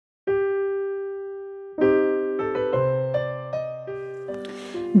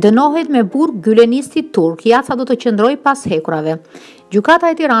Dënohet me burg gylenisti turk, jaca do të qëndrojë pas hekurave. Gjykata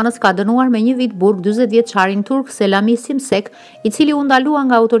e Tiranës ka dënuar me 1 vit burg 40 vjeçarin turk Selami Simsek, i cili u ndalua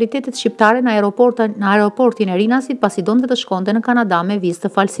nga autoritetet shqiptare në aeroportin e Rinasit pasi donte të shkonte në Kanada me vizë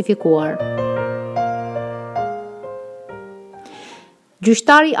të falsifikuar.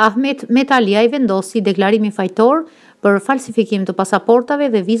 Gjyqtari Ahmet Metalia i vendosi deklarimin fajtor për falsifikim të pasaportave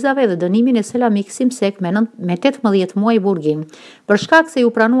dhe vizave dhe dënimin e Selamik Simsek me 18 muaj burgim. Për shkak se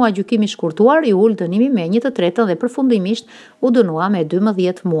u pranua gjykimi shkurtuar, i ul dënimi me 1/3 dhe përfundimisht u dënua me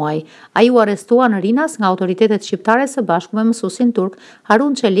 12 muaj. Ai u arrestua në Rinas nga autoritetet shqiptare së bashku me mësuesin turk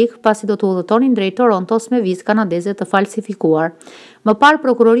Harun Çelik pasi do të udhëtonin drejt Torontos me vizë kanadeze të falsifikuar. Më parë,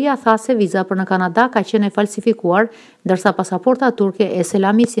 prokuroria tha se viza për në Kanada ka qenë e falsifikuar, ndërsa pasaporta turke e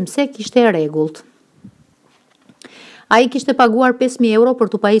Selami Simsek ishte e rregullt. Ai kishte paguar 5.000 euro për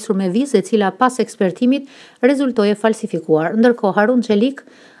të pajisur me vizë, e cila pas ekspertimit rezultoi e falsifikuar. Ndërkohë, Harun Çelik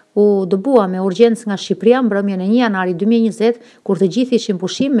u dëbua me urgjencë nga Shqipëria mbrëmjen e 1 janari 2020, kur të gjithë ishin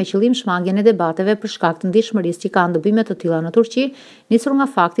pushim me qëllim shmangjen e debateve për shkak të ndihmërisë që ka ndëbime të tilla në Turqi, nisur nga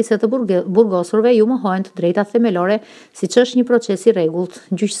fakti se të burgosurve ju mohohen të drejtat themelore, siç është një proces i rregullt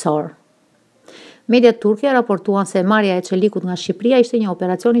gjyqësor. Mediat turke raportuan se marrja e Çelikut nga Shqipëria ishte një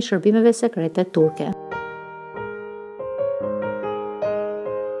operacion i shërbimeve sekrete turke.